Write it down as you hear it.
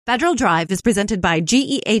Federal Drive is presented by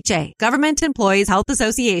GEHA, Government Employees Health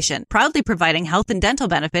Association, proudly providing health and dental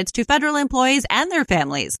benefits to federal employees and their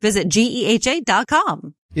families. Visit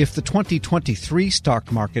GEHA.com. If the 2023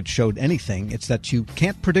 stock market showed anything, it's that you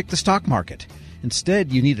can't predict the stock market.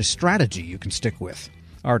 Instead, you need a strategy you can stick with.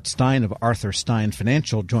 Art Stein of Arthur Stein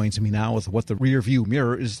Financial joins me now with what the rearview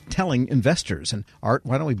mirror is telling investors. And Art,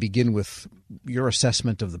 why don't we begin with your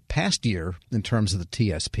assessment of the past year in terms of the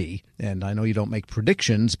TSP? And I know you don't make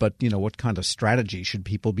predictions, but, what kind of strategy should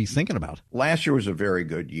people be thinking about? Last year was a very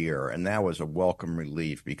good year, and that was a welcome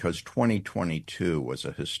relief because 2022 was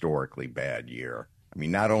a historically bad year. I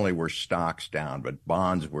mean, not only were stocks down, but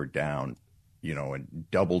bonds were down, in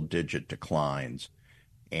double-digit declines.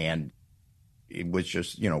 And it was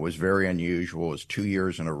just, it was very unusual. It was 2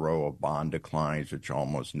 years in a row of bond declines, which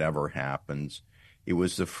almost never happens. It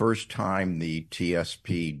was the first time the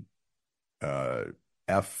TSP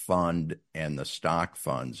F fund and the stock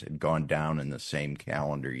funds had gone down in the same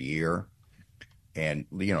calendar year. And,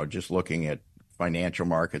 just looking at financial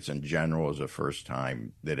markets in general is the first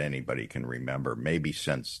time that anybody can remember, maybe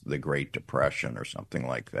since the Great Depression or something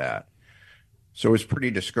like that. So it was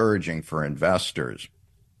pretty discouraging for investors.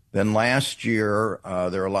 Then last year,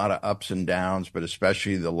 there were a lot of ups and downs, but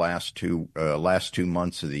especially the last two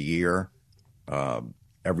months of the year,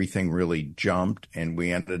 everything really jumped, and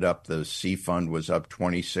we ended up, the C fund was up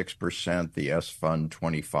 26%, the S fund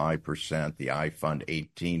 25%, the I fund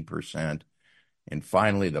 18%, and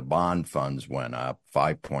finally the bond funds went up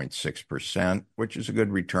 5.6%, which is a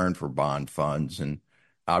good return for bond funds and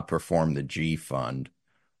outperformed the G fund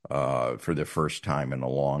for the first time in a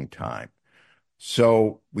long time.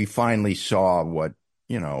 So we finally saw what,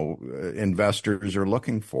 investors are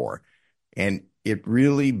looking for. And it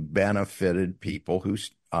really benefited people who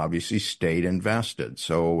obviously stayed invested.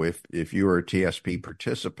 So if you were a TSP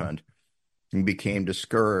participant who became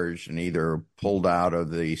discouraged and either pulled out of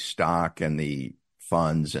the stock and the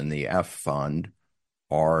funds and the F fund,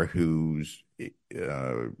 or whose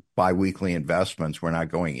biweekly investments were not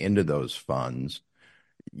going into those funds,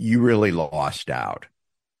 you really lost out.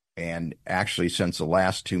 And actually, since the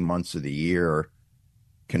last 2 months of the year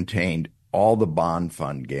contained all the bond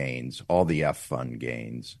fund gains, all the F fund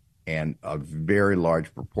gains, and a very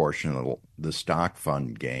large proportion of the stock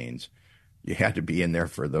fund gains, you had to be in there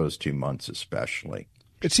for those 2 months especially.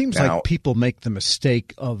 It seems like people make the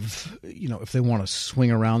mistake of, if they want to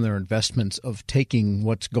swing around their investments, of taking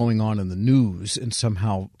what's going on in the news and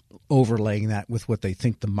somehow overlaying that with what they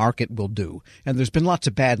think the market will do. And there's been lots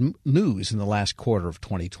of bad news in the last quarter of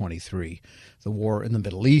 2023. The war in the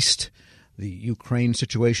Middle East, the Ukraine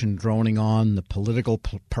situation droning on, the political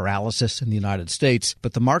paralysis in the United States.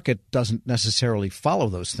 But the market doesn't necessarily follow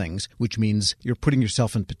those things, which means you're putting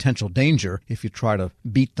yourself in potential danger if you try to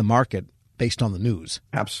beat the market based on the news.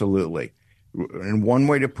 Absolutely. And one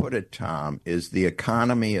way to put it, Tom, is the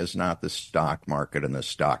economy is not the stock market and the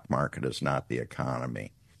stock market is not the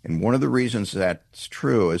economy. And one of the reasons that's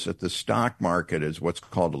true is that the stock market is what's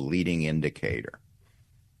called a leading indicator.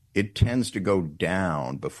 It tends to go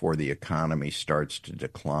down before the economy starts to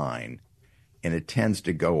decline, and it tends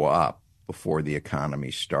to go up before the economy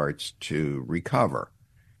starts to recover.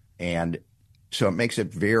 And so it makes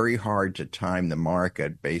it very hard to time the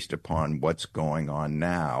market based upon what's going on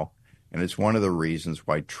now. And it's one of the reasons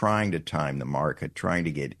why trying to time the market, trying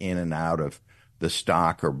to get in and out of the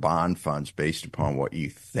stock or bond funds based upon what you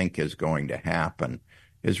think is going to happen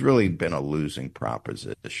has really been a losing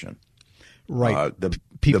proposition. Right.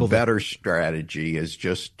 The better strategy is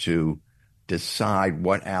just to decide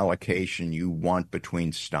what allocation you want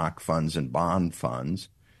between stock funds and bond funds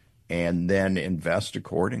and then invest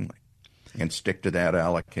accordingly and stick to that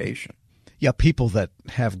allocation. Yeah, people that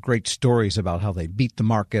have great stories about how they beat the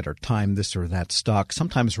market or time this or that stock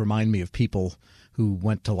sometimes remind me of people who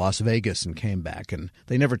went to Las Vegas and came back, and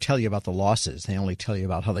they never tell you about the losses. They only tell you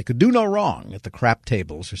about how they could do no wrong at the crap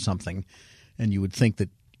tables or something, and you would think that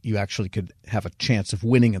you actually could have a chance of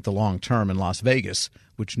winning at the long term in Las Vegas,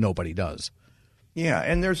 which nobody does. Yeah,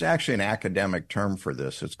 and there's actually an academic term for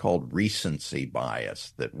this. It's called recency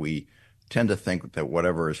bias, that we tend to think that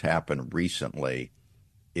whatever has happened recently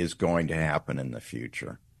is going to happen in the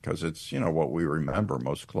future because it's, what we remember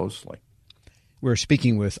most closely. We're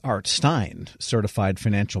speaking with Art Stein, certified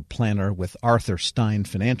financial planner with Arthur Stein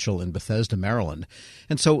Financial in Bethesda, Maryland.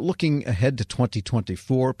 And so looking ahead to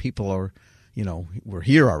 2024, people are, we're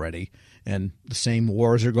here already, and the same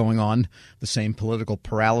wars are going on, the same political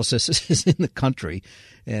paralysis is in the country.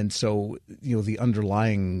 And so, the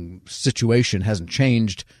underlying situation hasn't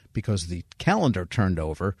changed because the calendar turned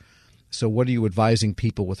over. So what are you advising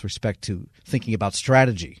people with respect to thinking about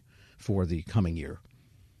strategy for the coming year?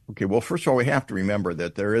 Okay, well, first of all, we have to remember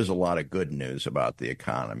that there is a lot of good news about the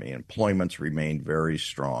economy. Employment's remained very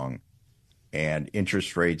strong, and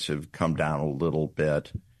interest rates have come down a little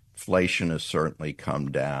bit. Inflation has certainly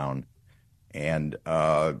come down, and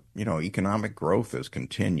economic growth has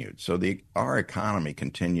continued. So our economy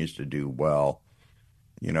continues to do well.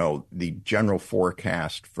 The general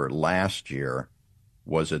forecast for last year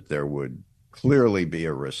was that there would clearly be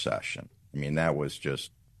a recession. I mean, that was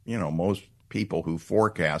just, most people who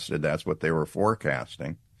forecasted, that's what they were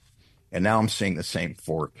forecasting. And now I'm seeing the same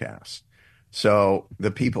forecast. So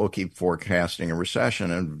the people who keep forecasting a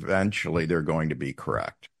recession, eventually they're going to be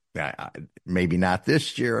correct. Maybe not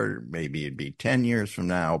this year, maybe it'd be 10 years from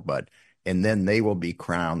now, and then they will be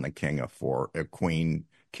crowned the king or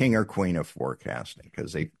queen of forecasting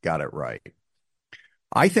because they got it right.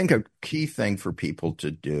 I think a key thing for people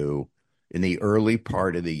to do in the early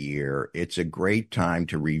part of the year, it's a great time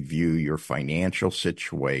to review your financial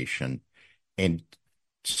situation and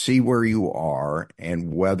see where you are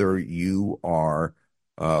and whether you are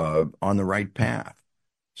on the right path.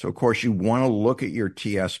 So, of course, you want to look at your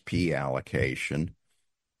TSP allocation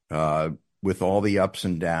with all the ups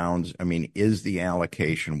and downs. I mean, is the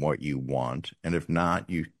allocation what you want? And if not,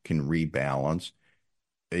 you can rebalance.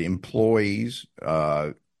 Employees,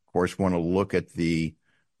 of course, want to look at the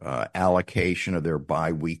allocation of their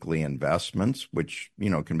biweekly investments, which,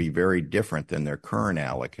 can be very different than their current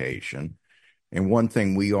allocation. And one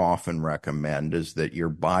thing we often recommend is that your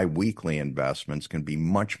biweekly investments can be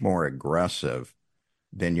much more aggressive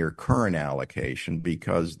than your current allocation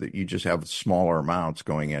because you just have smaller amounts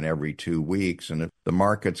going in every 2 weeks. And if the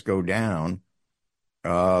markets go down,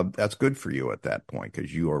 that's good for you at that point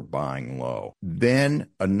because you are buying low. Then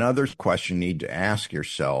another question you need to ask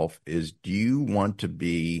yourself is, do you want to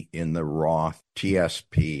be in the Roth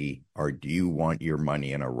TSP or do you want your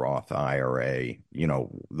money in a Roth IRA?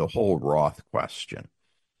 The whole Roth question.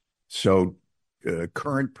 So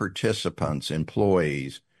current participants,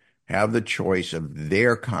 employees, have the choice of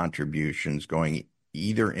their contributions going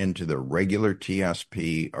either into the regular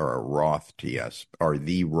TSP or a Roth TSP or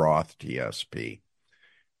the Roth TSP.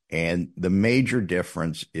 And the major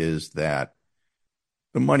difference is that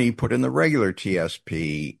the money you put in the regular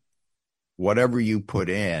TSP, whatever you put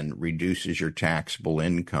in reduces your taxable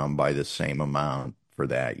income by the same amount for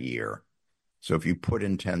that year. So if you put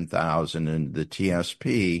in $10,000 in the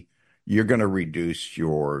TSP, you're going to reduce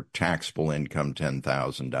your taxable income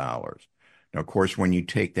 $10,000. Now, of course, when you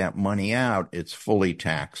take that money out, it's fully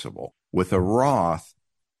taxable. With a Roth,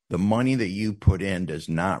 the money that you put in does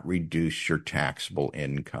not reduce your taxable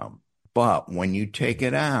income. But when you take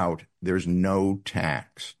it out, there's no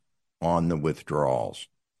tax on the withdrawals.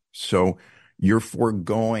 So you're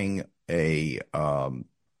foregoing a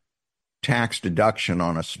tax deduction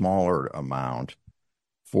on a smaller amount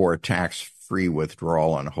for a tax-free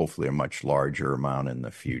withdrawal and hopefully a much larger amount in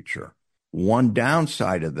the future. One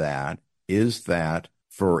downside of that is that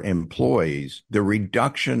for employees, the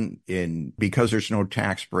reduction because there's no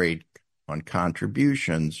tax break on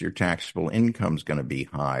contributions, your taxable income is going to be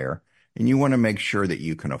higher, and you want to make sure that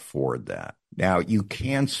you can afford that. Now, you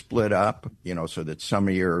can split up, so that some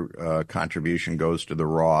of your contribution goes to the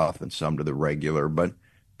Roth and some to the regular, but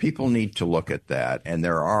people need to look at that, and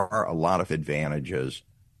there are a lot of advantages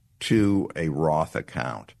to a Roth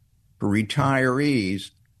account. For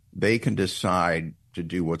retirees, they can decide to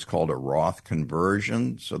do what's called a Roth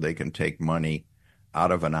conversion, so they can take money out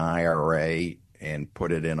of an IRA and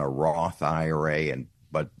put it in a Roth IRA,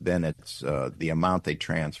 but then it's the amount they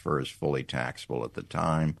transfer is fully taxable at the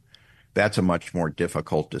time. That's a much more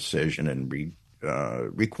difficult decision and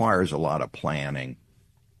requires a lot of planning,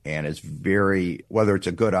 and it's whether it's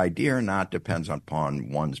a good idea or not depends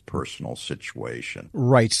upon one's personal situation.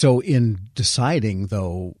 Right. So in deciding,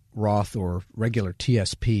 though, Roth or regular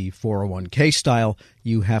TSP 401k style,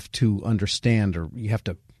 you have to understand, or you have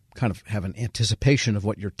to kind of have an anticipation of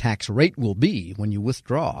what your tax rate will be when you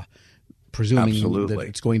withdraw, presuming Absolutely. that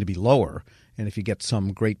it's going to be lower. And if you get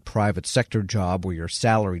some great private sector job where your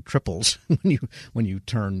salary triples when you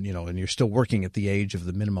turn, and you're still working at the age of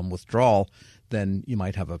the minimum withdrawal, then you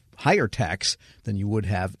might have a higher tax than you would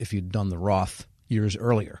have if you'd done the Roth years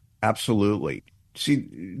earlier. Absolutely.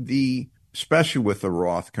 See, especially with the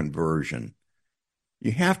Roth conversion,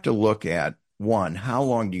 you have to look at, one, how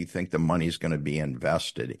long do you think the money's going to be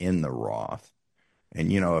invested in the Roth? And,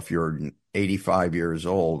 if you're 85 years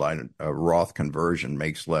old, a Roth conversion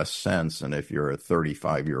makes less sense than if you're a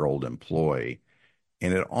 35-year-old employee.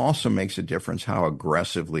 And it also makes a difference how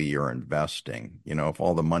aggressively you're investing. If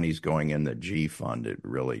all the money's going in the G fund, it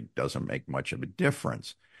really doesn't make much of a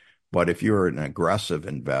difference. But if you're an aggressive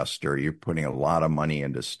investor, you're putting a lot of money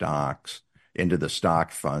into stocks, into the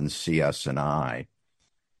stock funds, CS&I,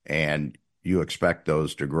 and you expect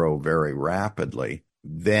those to grow very rapidly,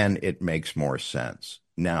 then it makes more sense.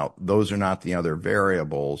 Now, those are not the other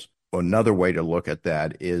variables. Another way to look at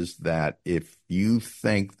that is that if you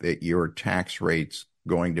think that your tax rate's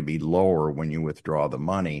going to be lower when you withdraw the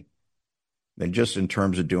money, then just in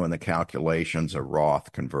terms of doing the calculations, a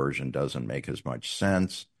Roth conversion doesn't make as much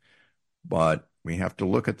sense. But we have to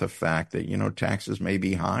look at the fact that, taxes may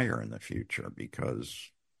be higher in the future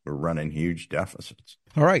because we're running huge deficits.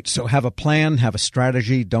 All right. So have a plan, have a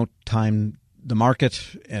strategy, don't time the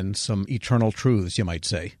market, and some eternal truths, you might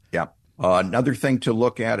say. Yeah. Another thing to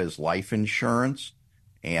look at is life insurance.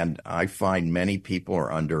 And I find many people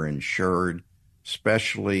are underinsured,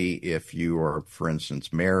 especially if you are, for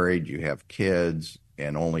instance, married, you have kids,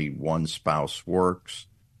 and only one spouse works.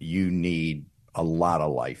 You need a lot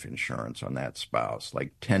of life insurance on that spouse.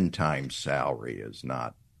 Like 10 times salary is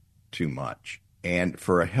not too much. And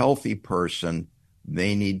for a healthy person,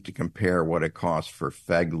 they need to compare what it costs for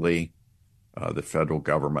FEGLI, the federal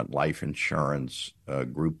government life insurance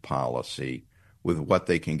group policy, with what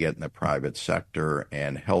they can get in the private sector.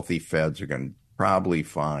 And healthy feds are going to probably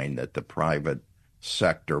find that the private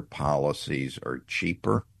sector policies are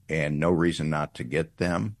cheaper and no reason not to get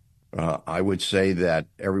them. I would say that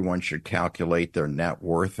everyone should calculate their net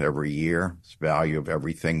worth every year. It's the value of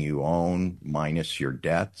everything you own minus your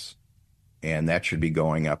debts. And that should be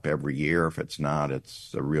going up every year. If it's not,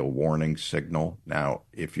 it's a real warning signal. Now,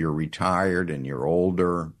 if you're retired and you're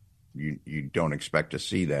older, you don't expect to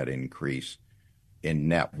see that increase in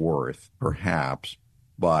net worth, perhaps,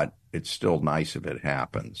 but it's still nice if it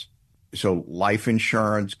happens. So life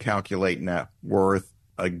insurance, calculate net worth.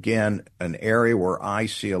 Again, an area where I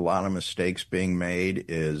see a lot of mistakes being made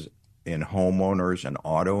is in homeowners and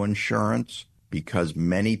auto insurance, because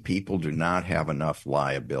many people do not have enough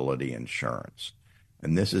liability insurance.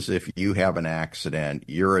 And this is if you have an accident,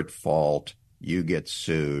 you're at fault, you get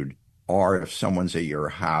sued, or if someone's at your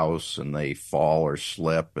house and they fall or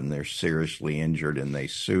slip and they're seriously injured and they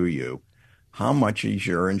sue you, how much is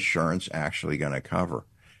your insurance actually going to cover?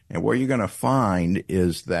 And what you're going to find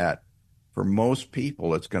is that for most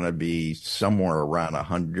people, it's going to be somewhere around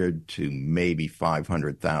 $100,000 to maybe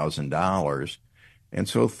 $500,000. And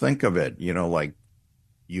so think of it, like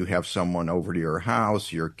you have someone over to your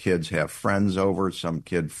house, your kids have friends over, some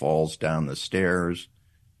kid falls down the stairs,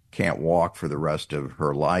 can't walk for the rest of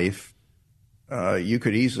her life. You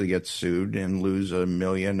could easily get sued and lose $1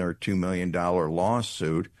 million or $2 million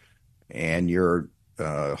lawsuit, and your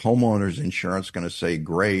homeowner's insurance is going to say,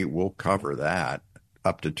 great, we'll cover that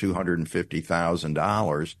up to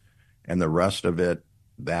 $250,000, and the rest of it,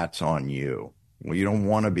 that's on you. Well, you don't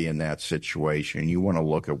want to be in that situation. You want to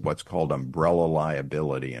look at what's called umbrella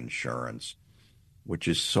liability insurance, which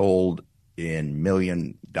is sold in $1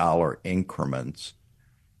 million increments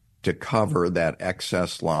to cover that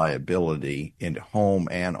excess liability in home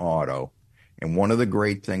and auto. And one of the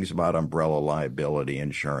great things about umbrella liability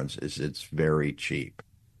insurance is it's very cheap.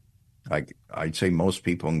 Like I'd say most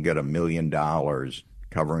people can get $1 million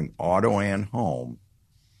covering auto and home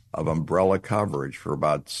of umbrella coverage for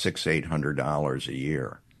about $600-800 a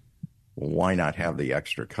year. Well, why not have the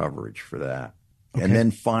extra coverage for that? Okay. And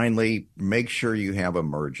then finally, make sure you have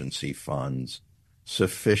emergency funds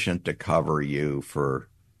sufficient to cover you for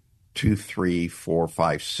 2, 3, 4,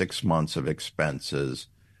 5, 6 months of expenses,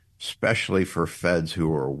 especially for feds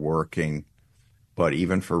who are working, but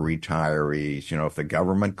even for retirees. If the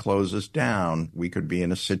government closes down, we could be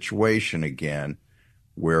in a situation again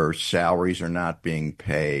where salaries are not being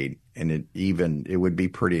paid, and it would be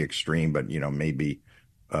pretty extreme, but maybe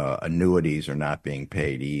annuities are not being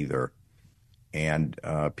paid either, and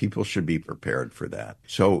people should be prepared for that.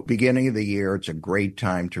 So beginning of the year, it's a great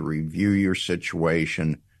time to review your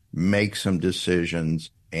situation, make some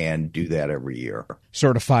decisions, and do that every year.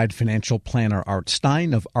 Certified financial planner Art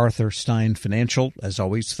Stein of Arthur Stein Financial. As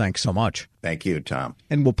always, thanks so much. Thank you, Tom.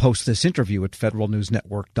 And we'll post this interview at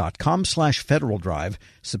federalnewsnetwork.com/Federal Drive.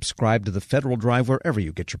 Subscribe to the Federal Drive wherever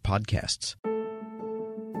you get your podcasts.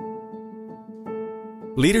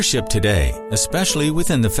 Leadership today, especially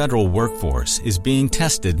within the federal workforce, is being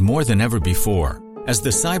tested more than ever before. As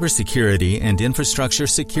the Cybersecurity and Infrastructure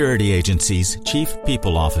Security Agency's Chief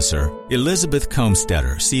People Officer, Elizabeth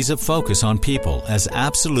Comstetter sees a focus on people as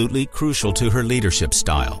absolutely crucial to her leadership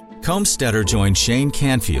style. Comstetter joined Shane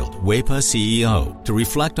Canfield, WEPA CEO, to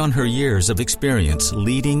reflect on her years of experience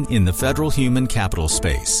leading in the federal human capital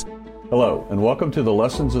space. Hello, and welcome to the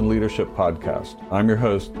Lessons in Leadership podcast. I'm your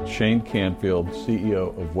host, Shane Canfield,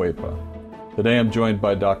 CEO of WEPA. Today I'm joined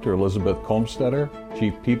by Dr. Elizabeth Kolmstetter,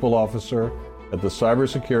 Chief People Officer at the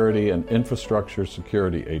Cybersecurity and Infrastructure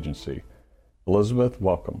Security Agency. Elizabeth,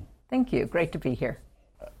 welcome. Thank you. Great to be here.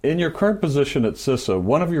 In your current position at CISA,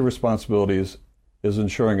 one of your responsibilities is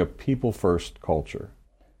ensuring a people-first culture.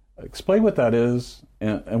 Explain what that is,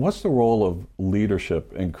 and what's the role of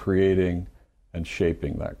leadership in creating and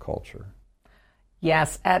shaping that culture?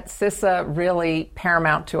 Yes, at CISA, really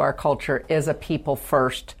paramount to our culture is a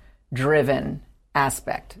people-first driven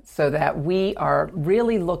aspect, so that we are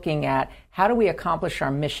really looking at how do we accomplish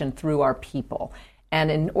our mission through our people. And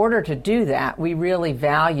in order to do that, we really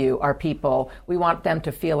value our people. We want them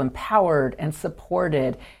to feel empowered and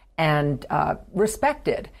supported and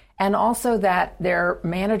respected, and also that their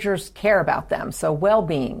managers care about them. So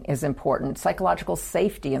well-being is important. Psychological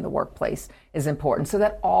safety in the workplace is important, so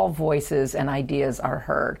that all voices and ideas are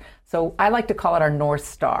heard. So I like to call it our North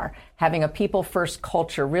Star. Having a people-first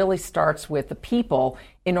culture really starts with the people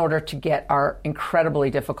in order to get our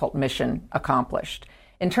incredibly difficult mission accomplished.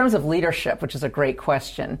 In terms of leadership, which is a great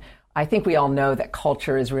question, I think we all know that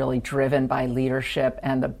culture is really driven by leadership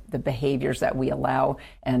and the behaviors that we allow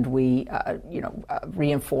and we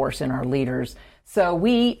reinforce in our leaders. So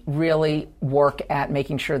we really work at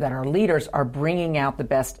making sure that our leaders are bringing out the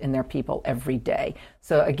best in their people every day.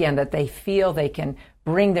 So again, that they feel they can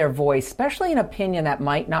bring their voice, especially an opinion that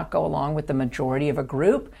might not go along with the majority of a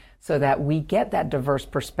group, so that we get that diverse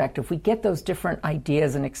perspective. We get those different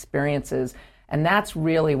ideas and experiences. And that's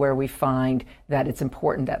really where we find that it's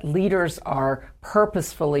important that leaders are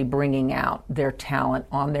purposefully bringing out their talent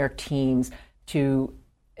on their teams to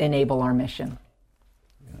enable our mission.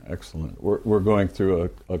 Yeah, excellent. We're going through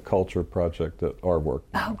a culture project at our work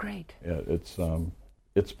now. Oh, great. Yeah,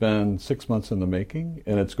 it's been 6 months in the making,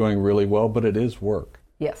 and it's going really well, but it is work.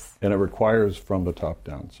 Yes. And it requires from the top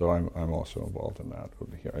down. So I'm also involved in that.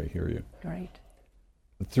 I hear you. Great.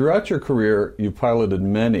 Throughout your career, you piloted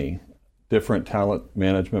many different talent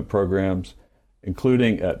management programs,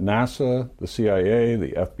 including at NASA, the CIA,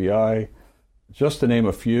 the FBI, just to name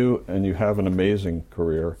a few, and you have an amazing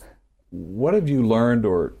career. What have you learned,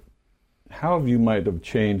 or how have you might have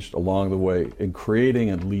changed along the way in creating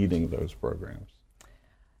and leading those programs?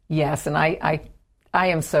 Yes, and I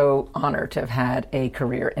am so honored to have had a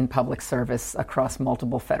career in public service across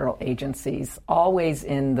multiple federal agencies, always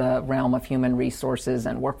in the realm of human resources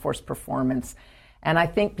and workforce performance. And I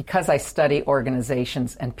think because I study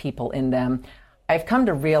organizations and people in them, I've come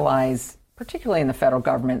to realize, particularly in the federal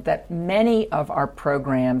government, that many of our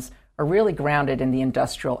programs are really grounded in the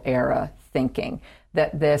industrial era thinking,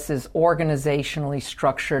 that this is organizationally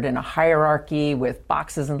structured in a hierarchy with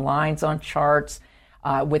boxes and lines on charts,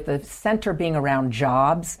 with the center being around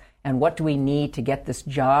jobs and what do we need to get this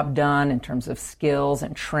job done in terms of skills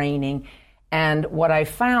and training. And what I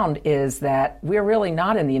found is that we're really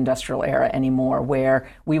not in the industrial era anymore, where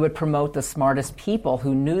we would promote the smartest people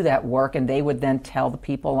who knew that work, and they would then tell the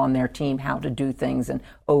people on their team how to do things and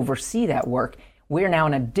oversee that work. We're now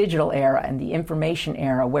in a digital era and the information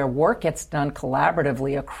era, where work gets done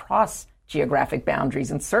collaboratively across geographic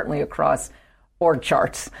boundaries and certainly across org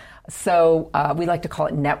charts. So we like to call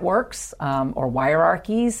it networks or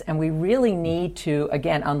hierarchies, and we really need to,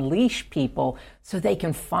 again, unleash people so they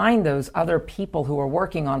can find those other people who are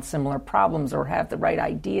working on similar problems or have the right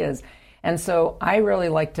ideas. And so I really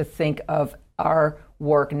like to think of our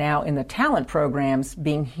work now in the talent programs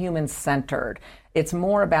being human-centered. It's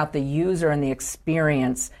more about the user and the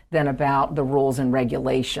experience than about the rules and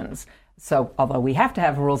regulations. So although we have to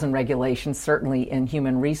have rules and regulations, certainly in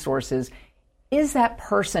human resources, is that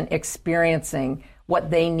person experiencing what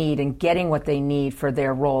they need and getting what they need for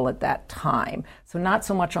their role at that time? So not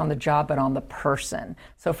so much on the job, but on the person.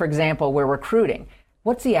 So for example, we're recruiting.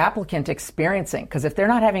 What's the applicant experiencing? Because if they're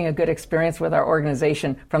not having a good experience with our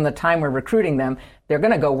organization from the time we're recruiting them, they're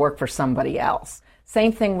going to go work for somebody else.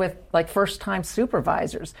 Same thing with like first-time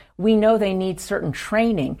supervisors. We know they need certain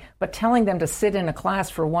training, but telling them to sit in a class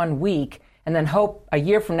for 1 week and then hope a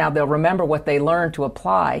year from now they'll remember what they learned to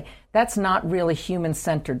apply, that's not really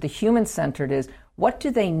human-centered. The human-centered is, what do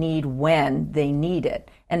they need when they need it?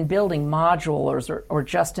 And building modules or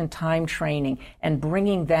just-in-time training and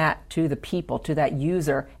bringing that to the people, to that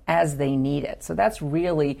user as they need it. So that's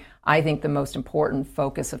really, I think, the most important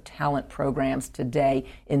focus of talent programs today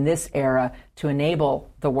in this era, to enable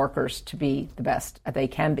the workers to be the best they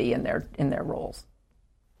can be in their roles.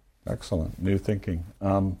 Excellent. New thinking.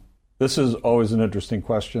 This is always an interesting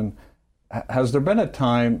question. Has there been a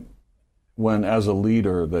time when, as a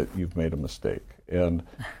leader, that you've made a mistake? And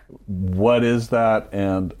what is that?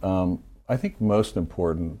 And I think most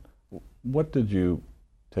important, what did you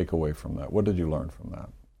take away from that? What did you learn from that?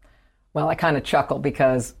 Well, I kind of chuckle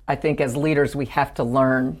because I think as leaders we have to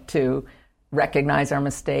learn to recognize our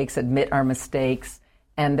mistakes, admit our mistakes,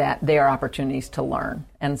 and that they are opportunities to learn.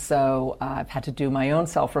 And so I've had to do my own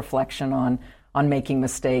self-reflection on making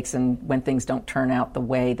mistakes and when things don't turn out the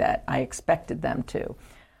way that I expected them to.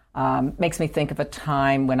 Makes me think of a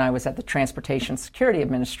time when I was at the Transportation Security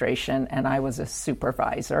Administration and I was a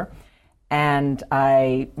supervisor, and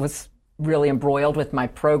I was really embroiled with my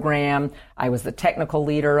program. I was the technical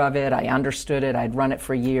leader of it. I understood it. I'd run it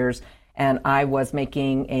for years. And I was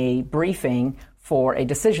making a briefing for a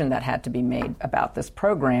decision that had to be made about this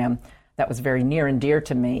program that was very near and dear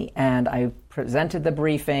to me. And I presented the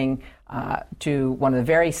briefing to one of the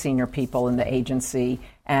very senior people in the agency.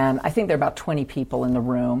 And I think there were about 20 people in the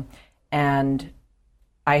room. And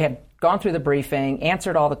I had gone through the briefing,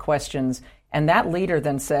 answered all the questions, and that leader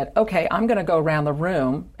then said, okay, I'm going to go around the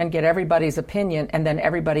room and get everybody's opinion, and then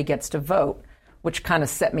everybody gets to vote, which kind of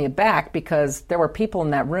set me aback because there were people in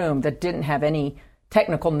that room that didn't have any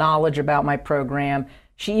technical knowledge about my program.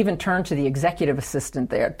 She even turned to the executive assistant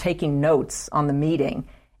there, taking notes on the meeting,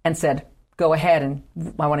 and said, go ahead, and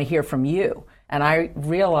I want to hear from you. And I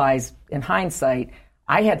realized, in hindsight,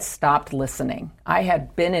 I had stopped listening. I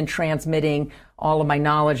had been in transmitting all of my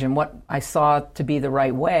knowledge and what I saw to be the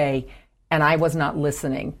right way, and I was not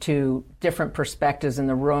listening to different perspectives in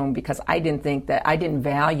the room because I didn't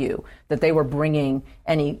value that they were bringing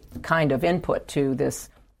any kind of input to this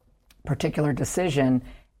particular decision.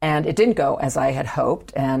 And it didn't go as I had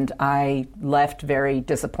hoped, and I left very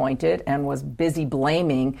disappointed and was busy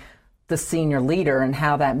blaming the senior leader and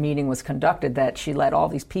how that meeting was conducted, that she let all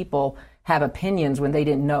these people have opinions when they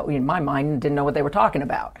didn't know, in my mind, didn't know what they were talking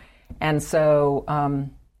about. And so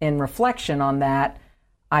in reflection on that,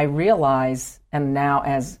 I realize, and now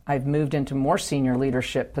as I've moved into more senior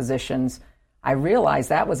leadership positions, I realize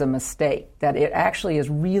that was a mistake, that it actually is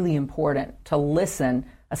really important to listen,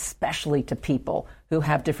 especially to people who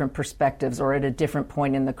have different perspectives or at a different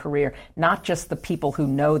point in the career, not just the people who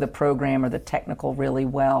know the program or the technical really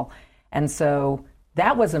well. And so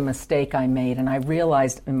that was a mistake I made, and I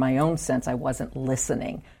realized in my own sense I wasn't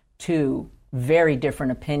listening to very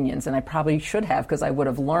different opinions, and I probably should have, because I would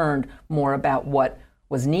have learned more about what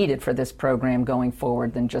was needed for this program going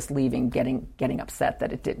forward than just leaving, getting upset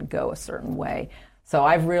that it didn't go a certain way. So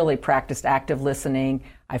I've really practiced active listening.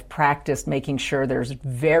 I've practiced making sure there's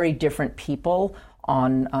very different people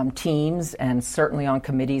on teams and certainly on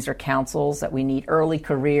committees or councils, that we need early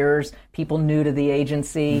careers, people new to the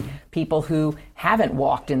agency, people who haven't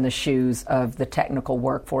walked in the shoes of the technical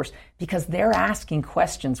workforce, because they're asking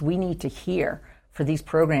questions we need to hear for these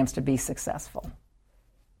programs to be successful.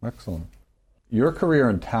 Excellent. Your career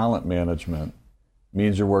in talent management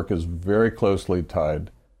means your work is very closely tied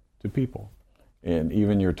to people. And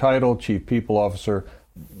even your title, Chief People Officer,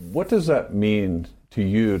 what does that mean to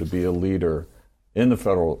you to be a leader in the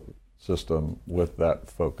federal system with that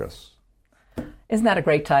focus? Isn't that a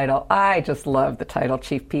great title? I just love the title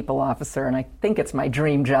Chief People Officer, and I think it's my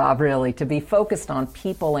dream job, really, to be focused on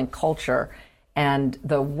people and culture and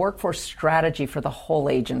the workforce strategy for the whole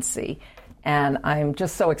agency. And I'm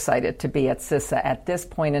just so excited to be at CISA at this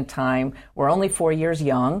point in time. We're only 4 years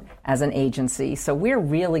young as an agency, so we're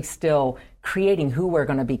really still creating who we're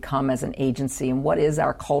going to become as an agency and what is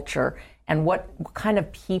our culture and what kind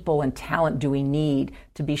of people and talent do we need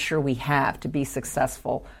to be sure we have to be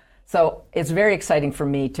successful. So it's very exciting for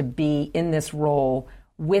me to be in this role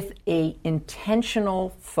with a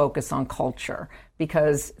intentional focus on culture,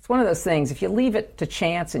 because it's one of those things, if you leave it to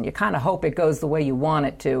chance and you kind of hope it goes the way you want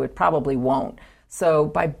it to, it probably won't. So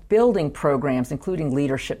by building programs, including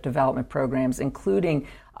leadership development programs, including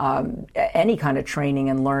any kind of training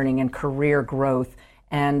and learning and career growth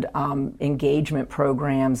and engagement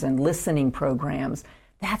programs and listening programs,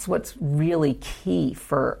 that's what's really key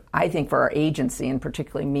for, I think, for our agency, and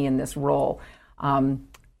particularly me in this role.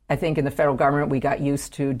 I think in the federal government, we got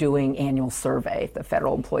used to doing annual survey, the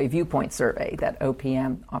Federal Employee Viewpoint Survey that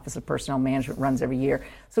OPM, Office of Personnel Management, runs every year.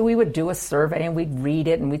 So we would do a survey and we'd read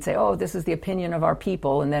it and we'd say, oh, this is the opinion of our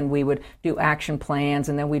people. And then we would do action plans,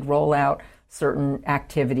 and then we'd roll out certain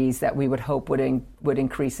activities that we would hope would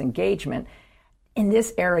increase engagement. In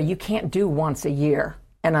this era, you can't do once a year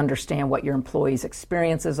and understand what your employees'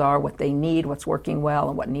 experiences are, what they need, what's working well,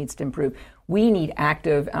 and what needs to improve. We need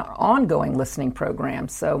active, ongoing listening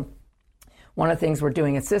programs. So one of the things we're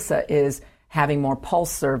doing at CISA is having more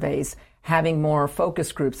pulse surveys, having more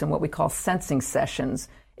focus groups and what we call sensing sessions,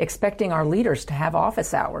 expecting our leaders to have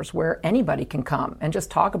office hours where anybody can come and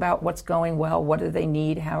just talk about what's going well, what do they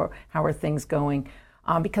need, how are things going,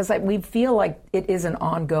 because we feel like it is an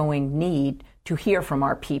ongoing need to hear from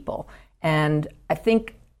our people. And I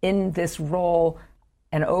think in this role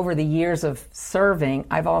and over the years of serving,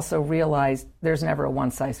 I've also realized there's never a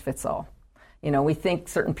one-size-fits-all. We think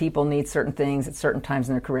certain people need certain things at certain times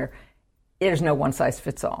in their career. There's no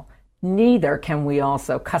one-size-fits-all. Neither can we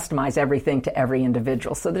also customize everything to every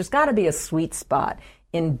individual. So there's got to be a sweet spot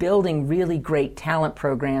in building really great talent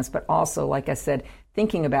programs, but also, like I said,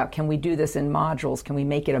 thinking about, can we do this in modules? Can we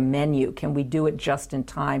make it a menu? Can we do it just in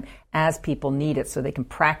time as people need it so they can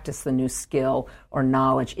practice the new skill or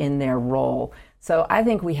knowledge in their role? So I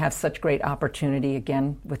think we have such great opportunity,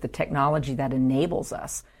 again, with the technology that enables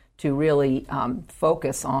us to really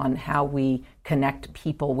focus on how we connect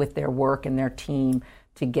people with their work and their team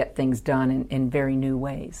to get things done in very new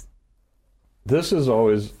ways. This is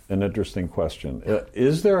always an interesting question.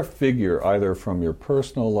 Is there a figure, either from your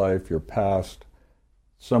personal life, your past,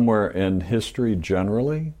 somewhere in history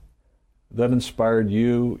generally, that inspired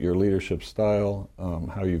you, your leadership style,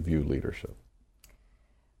 how you view leadership?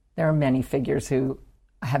 There are many figures who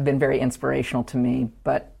have been very inspirational to me,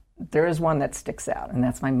 but there is one that sticks out, and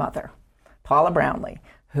that's my mother, Paula Brownlee,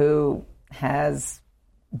 who has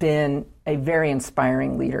been a very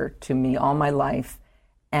inspiring leader to me all my life.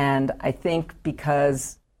 And I think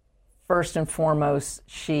because, first and foremost,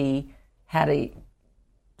 she had a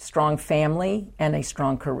strong family and a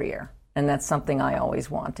strong career. And that's something I always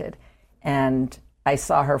wanted. And I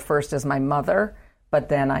saw her first as my mother, but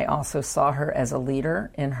then I also saw her as a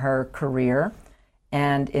leader in her career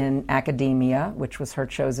and in academia, which was her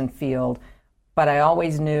chosen field. But I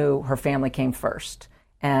always knew her family came first.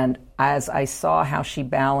 And as I saw how she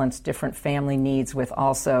balanced different family needs with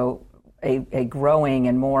also a growing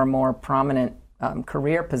and more prominent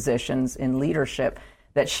career positions in leadership,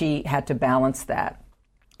 that she had to balance that.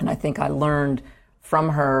 And I think I learned from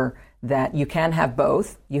her that you can have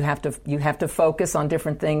both. You have to focus on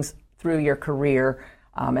different things through your career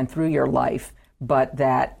and through your life, but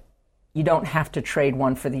that you don't have to trade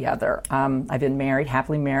one for the other. I've been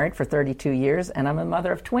happily married for 32 years, and I'm a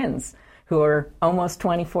mother of twins who are almost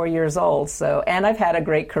 24 years old. And I've had a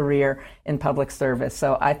great career in public service.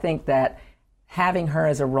 So I think that having her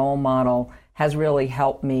as a role model has really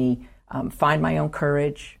helped me find my own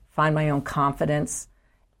courage, find my own confidence,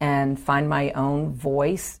 and find my own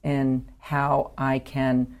voice in how I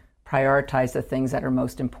can prioritize the things that are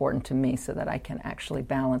most important to me so that I can actually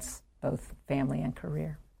balance both family and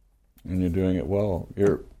career. And you're doing it well.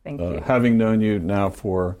 Thank you. Having known you now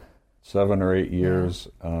for 7 or 8 years,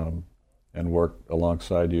 and worked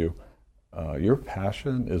alongside you, your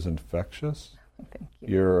passion is infectious. Thank you.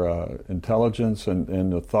 Your intelligence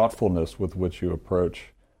and the thoughtfulness with which you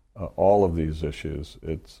approach all of these issues,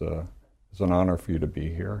 it's an honor for you to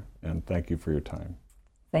be here, and thank you for your time.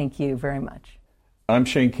 Thank you very much. I'm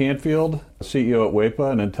Shane Canfield, CEO at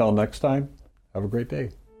WEPA, and until next time, have a great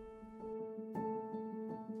day.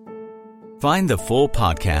 Find the full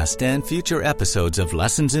podcast and future episodes of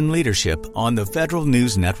Lessons in Leadership on the Federal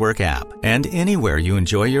News Network app and anywhere you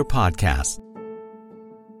enjoy your podcasts.